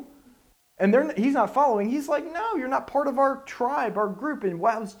do, and he's not following, he's like, no, you're not part of our tribe, our group. And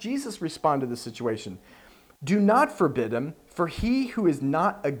how does Jesus respond to this situation? Do not forbid him, for he who is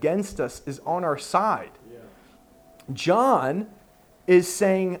not against us is on our side. Yeah. John is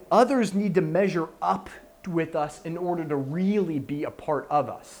saying others need to measure up with us in order to really be a part of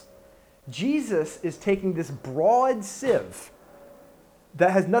us. Jesus is taking this broad sieve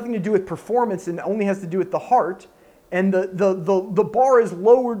that has nothing to do with performance and only has to do with the heart, and the bar is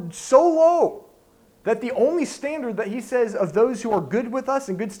lowered so low that the only standard that he says of those who are good with us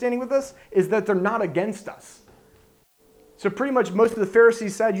and good standing with us is that they're not against us. So pretty much most of the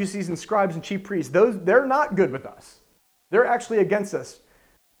Pharisees, Sadducees, and scribes and chief priests, they're not good with us. They're actually against us.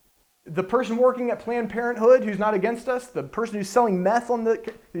 The person working at Planned Parenthood who's not against us, the person who's selling meth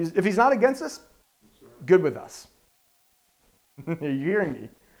if he's not against us, good with us. Are you hearing me?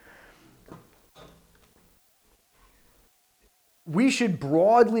 We should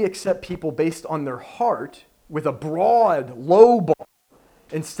broadly accept people based on their heart with a broad, low bar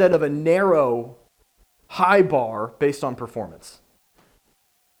instead of a narrow, high bar based on performance.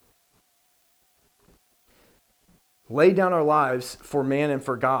 Lay down our lives for man and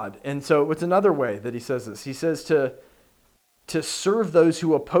for God. And so it's another way that he says this. He says to serve those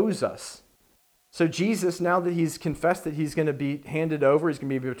who oppose us. So Jesus, now that he's confessed that he's going to be handed over, he's going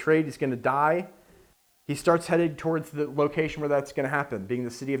to be betrayed, he's going to die, he starts headed towards the location where that's going to happen, being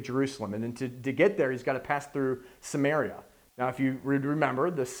the city of Jerusalem. And then to get there, he's got to pass through Samaria. Now, if you remember,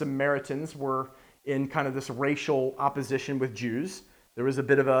 the Samaritans were in kind of this racial opposition with Jews. There was a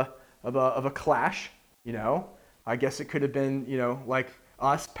bit of a clash, I guess it could have been, like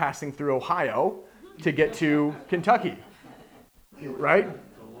us passing through Ohio to get to Kentucky, right?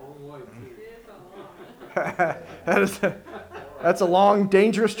 That's a long,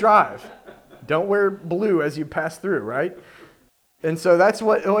 dangerous drive. Don't wear blue as you pass through, right? And so that's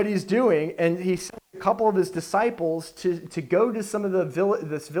what he's doing. And he sent a couple of his disciples to go to some of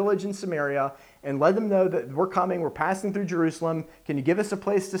this village in Samaria and let them know that we're coming, we're passing through Jerusalem. Can you give us a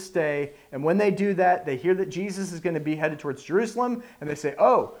place to stay? And when they do that, they hear that Jesus is going to be headed towards Jerusalem. And they say,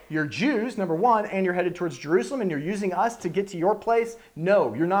 oh, you're Jews, number one, and you're headed towards Jerusalem, and you're using us to get to your place?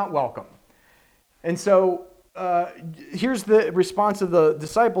 No, you're not welcome. And so here's the response of the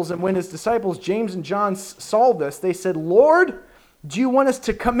disciples. And when his disciples, James and John, saw this, they said, Lord, do you want us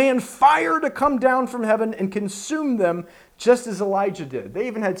to command fire to come down from heaven and consume them just as Elijah did? They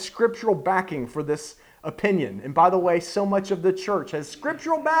even had scriptural backing for this opinion. And by the way, so much of the church has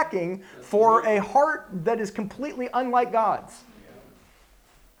scriptural backing for a heart that is completely unlike God's.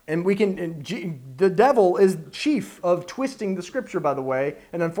 And the devil is chief of twisting the scripture, by the way,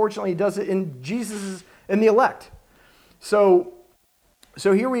 and unfortunately he does it in the elect. So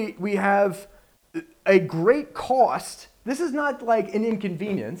here we have a great cost. This is not like an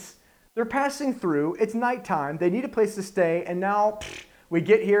inconvenience. They're passing through. It's nighttime. They need a place to stay. And now we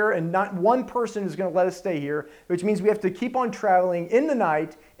get here and not one person is going to let us stay here, which means we have to keep on traveling in the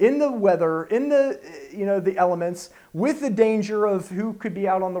night, in the weather, in the elements, with the danger of who could be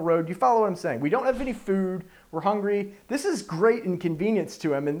out on the road. You follow what I'm saying? We don't have any food. We're hungry. This is great inconvenience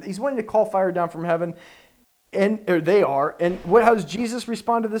to him. And he's wanting to call fire down from heaven. Or they are. And how does Jesus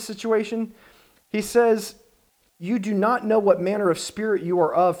respond to this situation? He says, "You do not know what manner of spirit you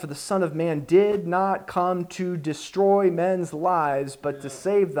are of, for the Son of Man did not come to destroy men's lives, but to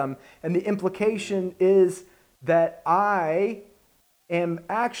save them." And the implication is that I am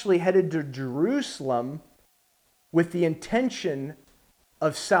actually headed to Jerusalem with the intention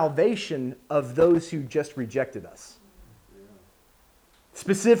of salvation of those who just rejected us.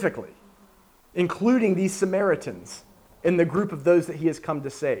 Specifically, including these Samaritans in the group of those that he has come to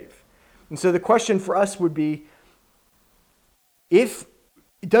save. And so the question for us would be,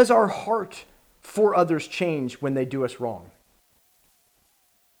 does our heart for others change when they do us wrong?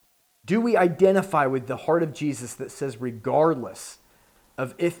 Do we identify with the heart of Jesus that says, regardless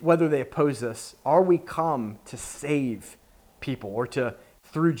of whether they oppose us, are we come to save people or to,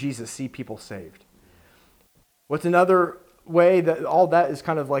 through Jesus, see people saved? What's another way that all that is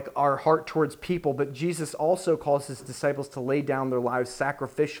kind of like our heart towards people, but Jesus also calls his disciples to lay down their lives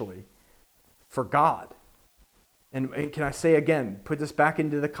sacrificially for God. And can I say again, put this back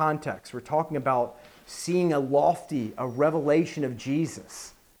into the context. We're talking about seeing a revelation of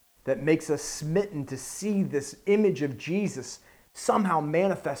Jesus that makes us smitten to see this image of Jesus somehow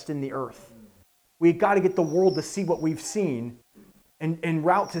manifest in the earth. We've got to get the world to see what we've seen. And en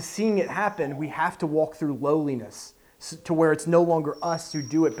route to seeing it happen, we have to walk through lowliness to where it's no longer us who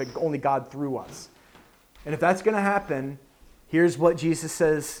do it, but only God through us. And if that's going to happen, here's what Jesus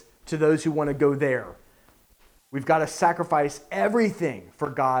says to those who want to go there. We've got to sacrifice everything for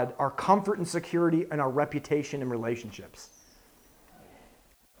God, our comfort and security, and our reputation and relationships.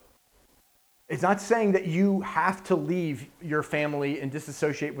 It's not saying that you have to leave your family and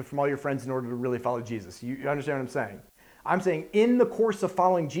disassociate from all your friends in order to really follow Jesus. You understand what I'm saying? I'm saying in the course of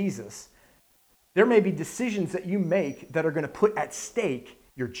following Jesus, there may be decisions that you make that are going to put at stake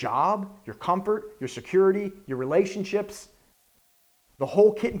your job, your comfort, your security, your relationships, the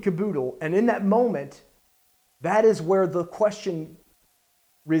whole kit and caboodle. And in that moment, that is where the question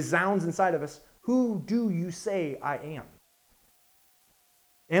resounds inside of us. Who do you say I am?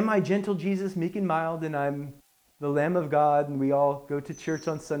 Am I gentle Jesus, meek and mild, and I'm the Lamb of God, and we all go to church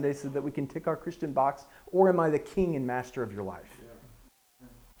on Sunday so that we can tick our Christian box? Or am I the king and master of your life? Yeah.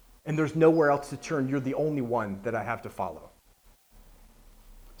 And there's nowhere else to turn. You're the only one that I have to follow.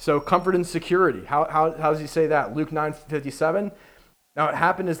 So comfort and security. How does he say that? Luke 9:57. Now it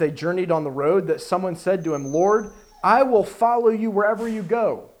happened as they journeyed on the road that someone said to him, "Lord, I will follow you wherever you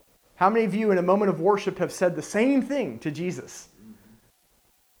go." How many of you in a moment of worship have said the same thing to Jesus?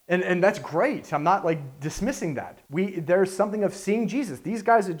 And that's great. I'm not dismissing that. There's something of seeing Jesus. These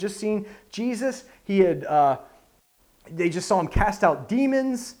guys had just seen Jesus. They just saw him cast out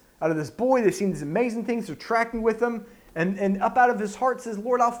demons out of this boy. They've seen these amazing things. They're tracking with him. And up out of his heart says,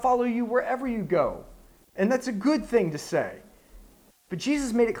 "Lord, I'll follow you wherever you go." And that's a good thing to say. But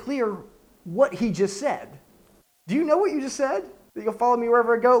Jesus made it clear what he just said. Do you know what you just said? That you'll follow me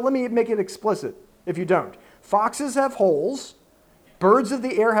wherever I go? Let me make it explicit if you don't. Foxes have holes. Birds of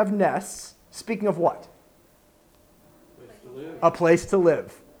the air have nests. Speaking of what? A place to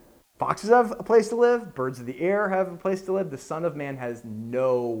live. Foxes have a place to live. Birds of the air have a place to live. The Son of Man has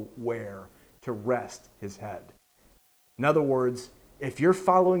nowhere to rest his head. In other words, if you're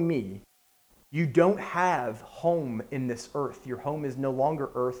following me, you don't have home in this earth. Your home is no longer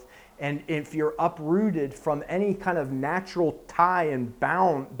earth. And if you're uprooted from any kind of natural tie and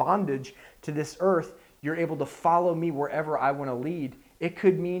bondage to this earth, you're able to follow me wherever I want to lead. It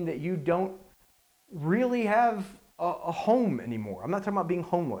could mean that you don't really have a home anymore. I'm not talking about being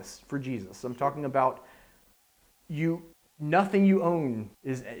homeless for Jesus. I'm talking about nothing you own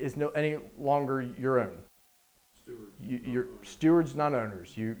is any longer your own. You're stewards, not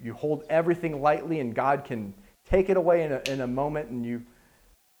owners. You hold everything lightly, and God can take it away in a moment. And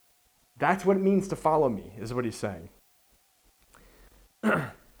that's what it means to follow me, is what he's saying.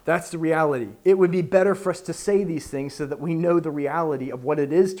 That's the reality. It would be better for us to say these things so that we know the reality of what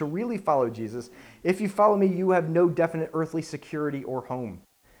it is to really follow Jesus. If you follow me, you have no definite earthly security or home.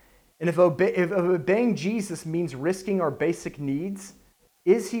 And if obeying Jesus means risking our basic needs,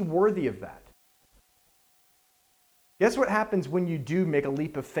 is he worthy of that? Guess what happens when you do make a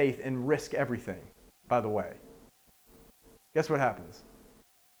leap of faith and risk everything, by the way? Guess what happens?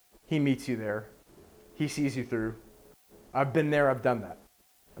 He meets you there. He sees you through. I've been there. I've done that.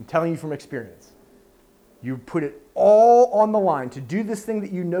 I'm telling you from experience. You put it all on the line. To do this thing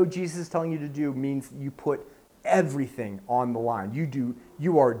that you know Jesus is telling you to do means you put everything on the line.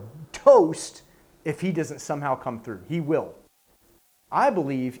 You are toast if he doesn't somehow come through. He will. I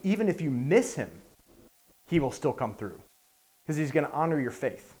believe even if you miss him, he will still come through because he's going to honor your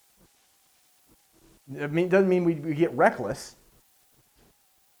faith. It doesn't mean we get reckless,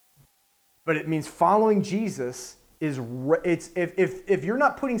 but it means following Jesus is if you're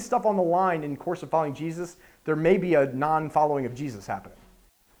not putting stuff on the line in the course of following Jesus, there may be a non-following of Jesus happening.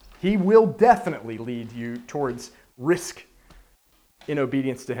 He will definitely lead you towards risk in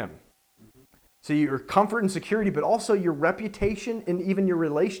obedience to him. So your comfort and security, but also your reputation and even your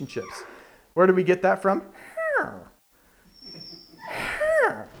relationships. Where do we get that from?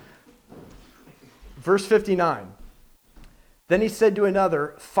 Verse 59. Then he said to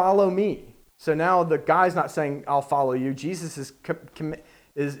another, "Follow me." So now the guy's not saying, "I'll follow you." Jesus is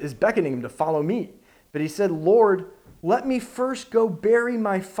beckoning him to follow me. But he said, "Lord, let me first go bury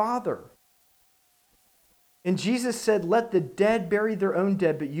my father." And Jesus said, "Let the dead bury their own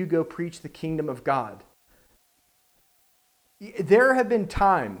dead, but you go preach the kingdom of God." There have been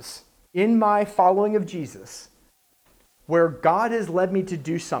times in my following of Jesus where God has led me to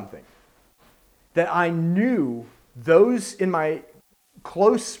do something that I knew those in my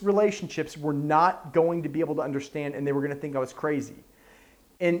close relationships were not going to be able to understand, and they were going to think I was crazy.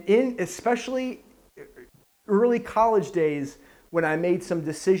 And especially early college days, when I made some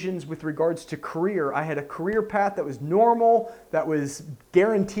decisions with regards to career, I had a career path that was normal, that was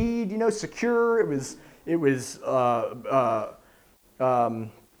guaranteed, secure. It was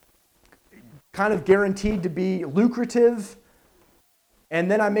kind of guaranteed to be lucrative. And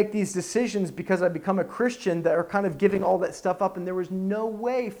then I make these decisions because I become a Christian that are kind of giving all that stuff up, and there was no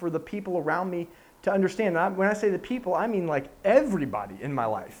way for the people around me to understand. And when I say the people, I mean like everybody in my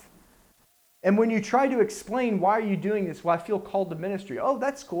life. And when you try to explain, why are you doing this? Well, I feel called to ministry. Oh,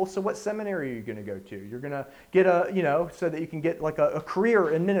 that's cool. So what seminary are you going to go to? You're going to get so that you can get like a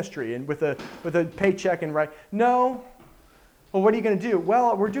career in ministry and with a paycheck and right. No. Well, what are you going to do?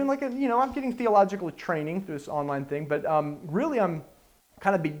 Well, we're doing I'm getting theological training through this online thing, but really I'm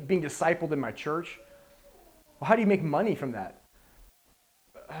kind of being discipled in my church. Well, how do you make money from that?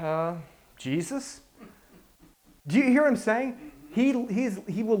 Jesus? Do you hear what I'm saying? He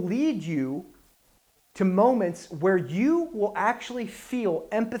will lead you to moments where you will actually feel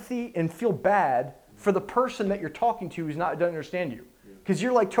empathy and feel bad for the person that you're talking to who's doesn't understand you. Because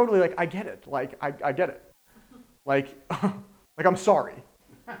you're totally I get it. I get it. I'm sorry.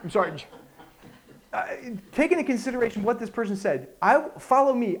 I'm sorry. Take into consideration what this person said.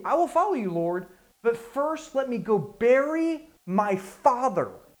 Follow me. I will follow you, Lord. But first, let me go bury my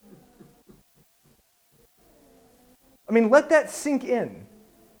father. Let that sink in.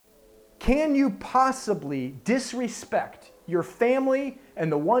 Can you possibly disrespect your family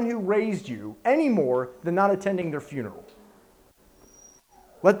and the one who raised you any more than not attending their funeral?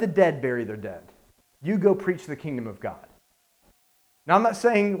 Let the dead bury their dead. You go preach the kingdom of God. Now, I'm not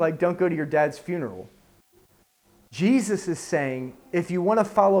saying, don't go to your dad's funeral. Jesus is saying, if you want to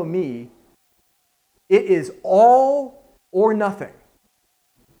follow me, it is all or nothing.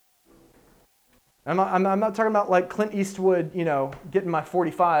 I'm not talking about Clint Eastwood, getting my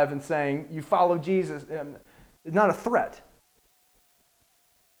 45 and saying, you follow Jesus. It's not a threat.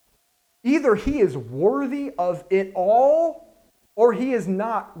 Either he is worthy of it all, or he is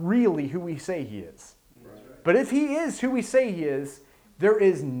not really who we say he is. Right. But if he is who we say he is, there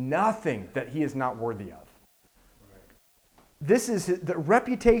is nothing that he is not worthy of. Right. This is the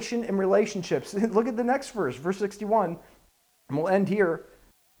reputation and relationships. Look at the next verse, verse 61, and we'll end here.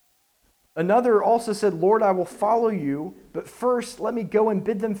 Another also said, Lord, I will follow you, but first let me go and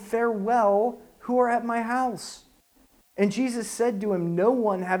bid them farewell who are at my house. And Jesus said to him, no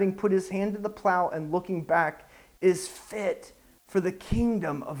one having put his hand to the plow and looking back is fit for the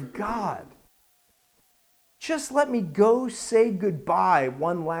kingdom of God. Just let me go say goodbye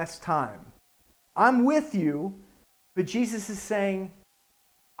one last time. I'm with you, but Jesus is saying,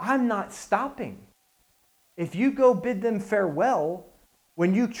 I'm not stopping. If you go bid them farewell,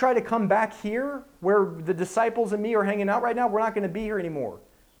 when you try to come back here, where the disciples and me are hanging out right now, we're not going to be here anymore.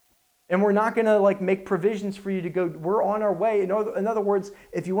 And we're not going to like make provisions for you to go. We're on our way. In other words,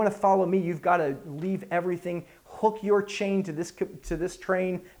 if you want to follow me, you've got to leave everything, hook your chain to this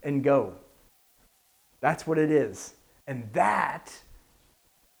train and go. That's what it is. And that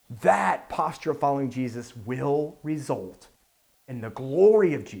posture of following Jesus will result in the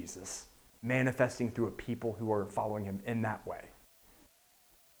glory of Jesus manifesting through a people who are following him in that way.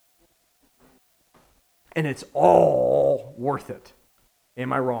 And it's all worth it.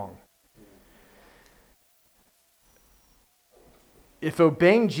 Am I wrong? If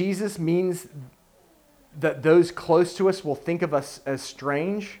obeying Jesus means that those close to us will think of us as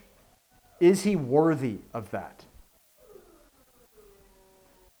strange, is he worthy of that?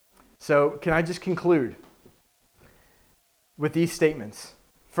 So, can I just conclude with these statements?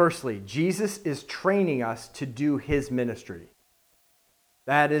 Firstly, Jesus is training us to do his ministry.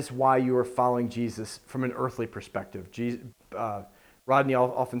 That is why you are following Jesus from an earthly perspective. Rodney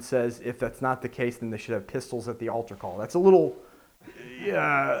often says, if that's not the case, then they should have pistols at the altar call. That's a little...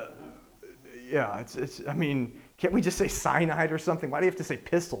 Yeah, it's. I mean, can't we just say cyanide or something? Why do you have to say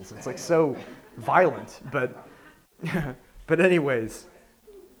pistols? It's like so violent. But anyways,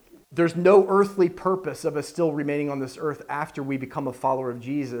 there's no earthly purpose of us still remaining on this earth after we become a follower of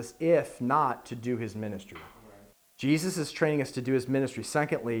Jesus, if not to do his ministry. Jesus is training us to do his ministry.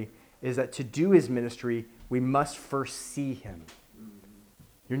 Secondly, is that to do his ministry, we must first see him.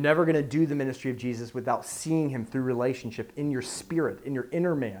 You're never going to do the ministry of Jesus without seeing him through relationship in your spirit, in your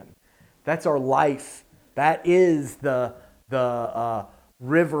inner man. That's our life. That is the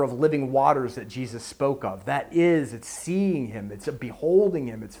river of living waters that Jesus spoke of. It's seeing him. It's beholding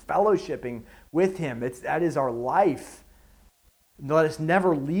him. It's fellowshipping with him. That is our life. Let us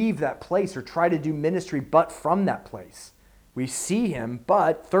never leave that place or try to do ministry but from that place. We see him,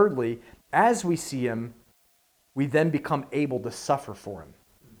 but thirdly, as we see him, we then become able to suffer for him.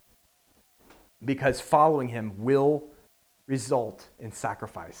 Because following him will result in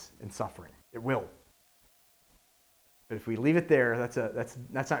sacrifice and suffering. It will. But if we leave it there, that's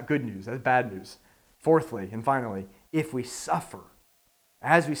not good news. That's bad news. Fourthly and finally, if we suffer,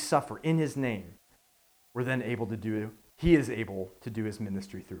 as we suffer in his name, we're then he is able to do his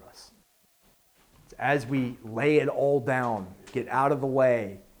ministry through us. As we lay it all down, get out of the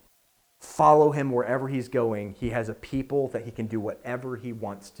way, follow him wherever he's going, he has a people that he can do whatever he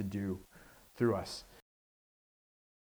wants to do through us.